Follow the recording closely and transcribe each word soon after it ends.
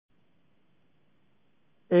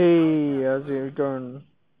Hey, how's it going?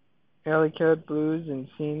 Alleycat Blues and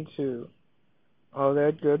Scene 2. All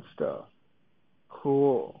that good stuff.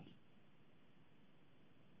 Cool.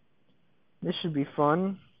 This should be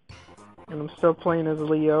fun. And I'm still playing as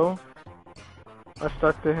Leo. I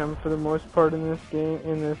stuck to him for the most part in this game,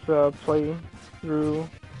 in this playthrough,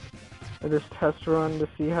 or this test run to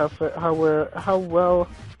see how well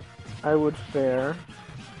I would fare.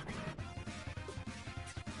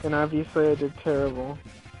 And obviously I did terrible.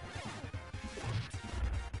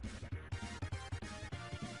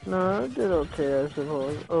 No, I did okay, I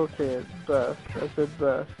suppose. Okay at best. I said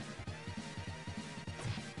best.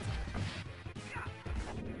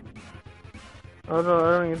 Although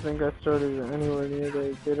I don't even think I started anywhere near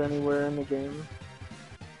they did anywhere in the game.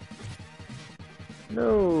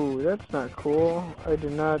 No, that's not cool. I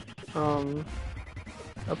did not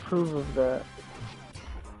approve of that.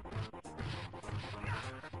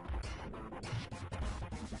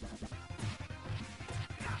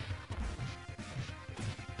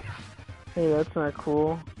 Hey, that's not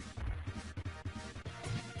cool.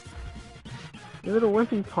 Your little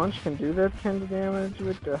wimpy punch can do that kind of damage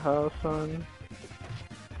with the hell, son.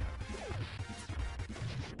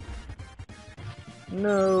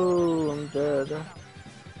 No, I'm dead.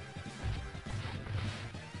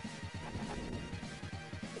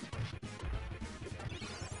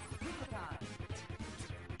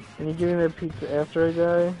 And you give me that pizza after I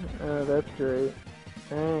die? That's great.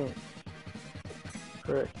 Thanks.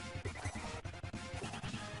 Correct.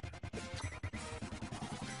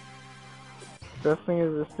 Best thing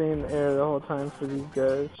is to stay in the air the whole time for these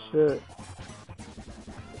guys. Shit.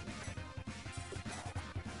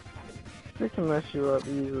 They can mess you up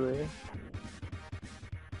easily.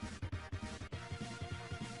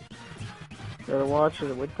 Gotta watch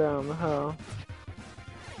it with them, how?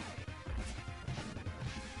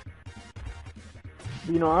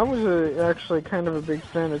 You know, I was actually kind of a big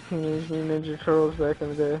fan of Teenage Mutant Ninja Turtles back in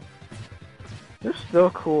the day. They're still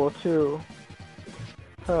cool, too.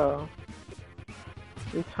 How?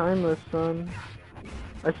 They're timeless, son.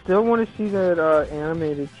 I still want to see that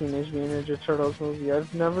animated Teenage Mutant Ninja Turtles movie.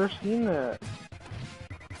 I've never seen that.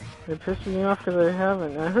 It pisses me off because I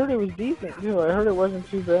haven't. I heard it was decent, too. I heard it wasn't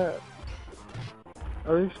too bad.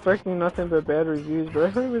 I was expecting nothing but bad reviews, but I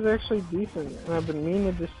heard it was actually decent, and I've been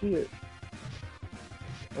meaning to see it.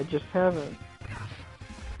 I just haven't.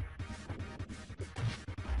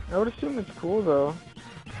 I would assume it's cool, though.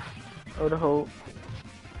 I would hope.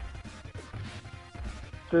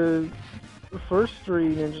 The first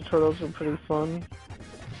 3 Ninja Turtles were pretty fun.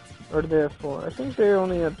 Or did they have 4? I think they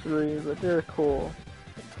only had 3, but they're cool.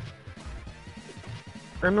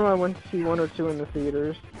 I remember I went to see 1 or 2 in the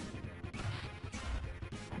theaters.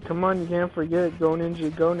 Come on, you can't forget. Go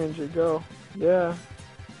Ninja, go. Yeah.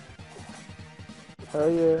 Hell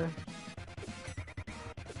yeah.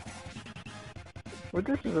 But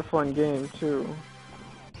this is a fun game, too.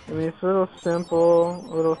 I mean, it's a little simple,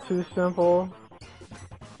 a little too simple,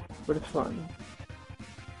 but it's fun.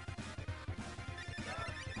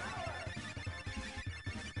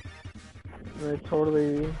 I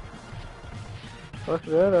totally fucked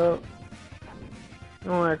that up.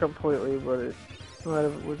 No, not completely, but a lot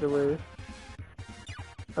of it was a waste.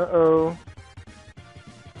 Uh-oh.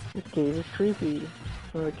 This cave is creepy.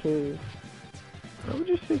 It's not a cave. Why would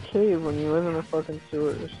you say cave when you live in the fucking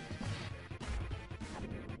sewers?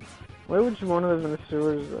 Why would you want to live in the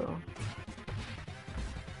sewers, though?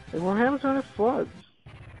 Like, what happens when it floods?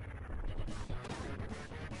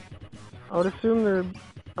 I would assume they're...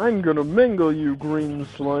 I'm gonna mangle you, green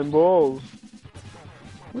slime balls!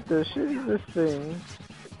 What the shit is this thing?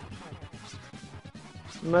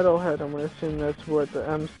 Metalhead, I'm gonna assume that's what the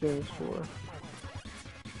M stands for.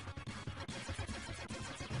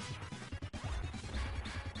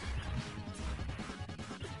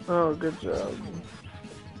 Oh, good job.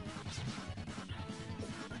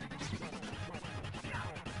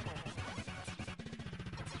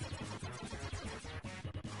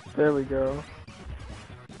 There we go.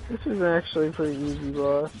 This is actually a pretty easy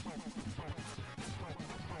boss.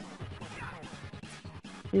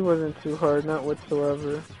 He wasn't too hard, not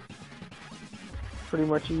whatsoever. Pretty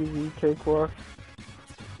much easy, cakewalk.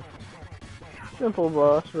 Simple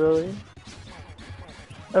boss, really.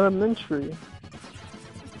 Elementary.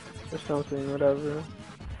 Or something, whatever.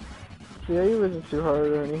 Yeah, he wasn't too hard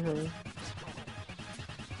or anything.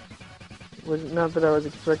 Not that I was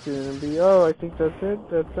expecting it to be. Oh, I think that's it.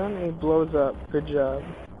 That's done. It blows up. Good job.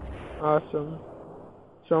 Awesome.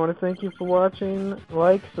 So I want to thank you for watching.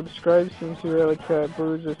 Like, subscribe, Scene 2 Alleycat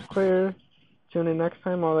Blues is clear. Tune in next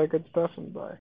time, all that good stuff, and bye.